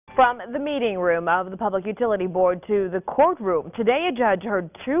From the meeting room of the Public Utility Board to the courtroom, today a judge heard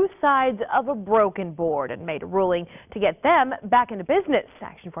two sides of a broken board and made a ruling to get them back into business.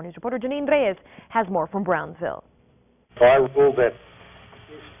 Action 4 News reporter Janine Reyes has more from Brownsville. So I rule that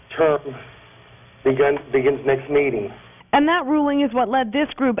term begins next meeting. And that ruling is what led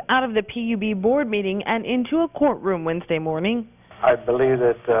this group out of the PUB board meeting and into a courtroom Wednesday morning. I believe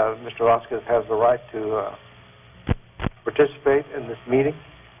that Mr. Vasquez has the right to participate in this meeting.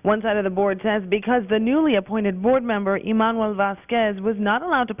 One side of the board says because the newly appointed board member, Emmanuel Vasquez, was not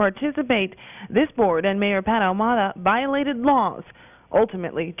allowed to participate, this board and Mayor Pat Ahumada violated laws.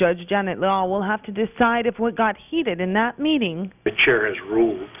 Ultimately, Judge Janet Law will have to decide if what got heated in that meeting. The chair has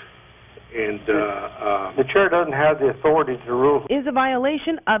ruled, and the chair doesn't have the authority to rule. Is a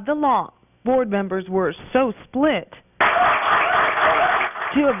violation of the law. Board members were so split.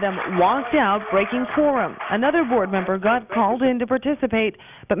 Two of them walked out, breaking quorum. Another board member got called in to participate,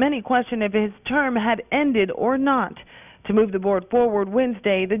 but many question if his term had ended or not. To move the board forward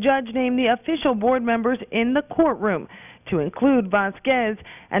Wednesday, the judge named the official board members in the courtroom, to include Vasquez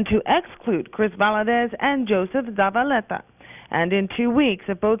and to exclude Chris Valadez and Joseph Zavaleta. And in 2 weeks,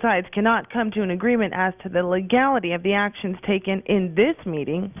 if both sides cannot come to an agreement as to the legality of the actions taken in this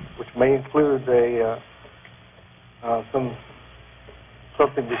meeting, which may include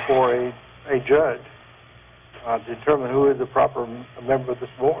something before a judge to determine who is the proper member of this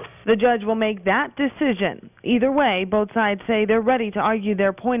board. The judge will make that decision. Either way, both sides say they're ready to argue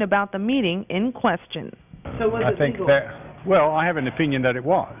their point about the meeting in question. So was it legal? Well, I have an opinion that it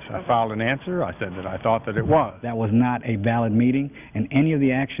was. I filed an answer. I said that I thought that it was. That was not a valid meeting, and any of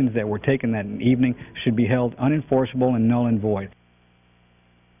the actions that were taken that evening should be held unenforceable and null and void.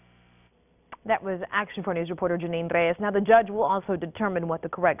 That was Action 4 News reporter Janine Reyes. Now, the judge will also determine what the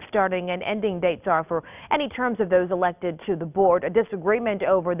correct starting and ending dates are for any terms of those elected to the board. A disagreement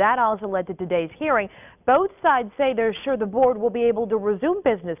over that also led to today's hearing. Both sides say they're sure the board will be able to resume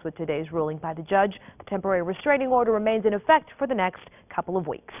business with today's ruling by the judge. The temporary restraining order remains in effect for the next couple of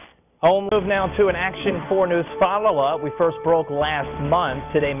weeks. We'll move now to an Action 4 News follow-up. We first broke last month.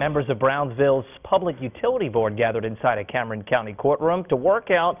 Today, members of Brownsville's Public Utility Board gathered inside a Cameron County courtroom to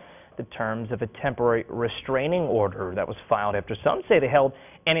work out the terms of a temporary restraining order that was filed after some say they held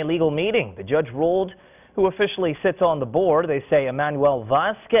an illegal meeting. The judge ruled who officially sits on the board. They say Emmanuel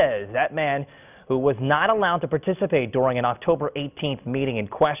Vasquez, that man who was not allowed to participate during an October 18th meeting in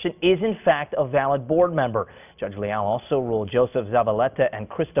question, is in fact a valid board member. Judge Leal also ruled Joseph Zavaleta and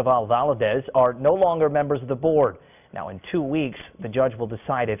Cristobal Valadez are no longer members of the board. Now, in 2 weeks, the judge will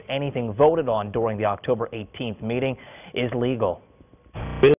decide if anything voted on during the October 18th meeting is legal.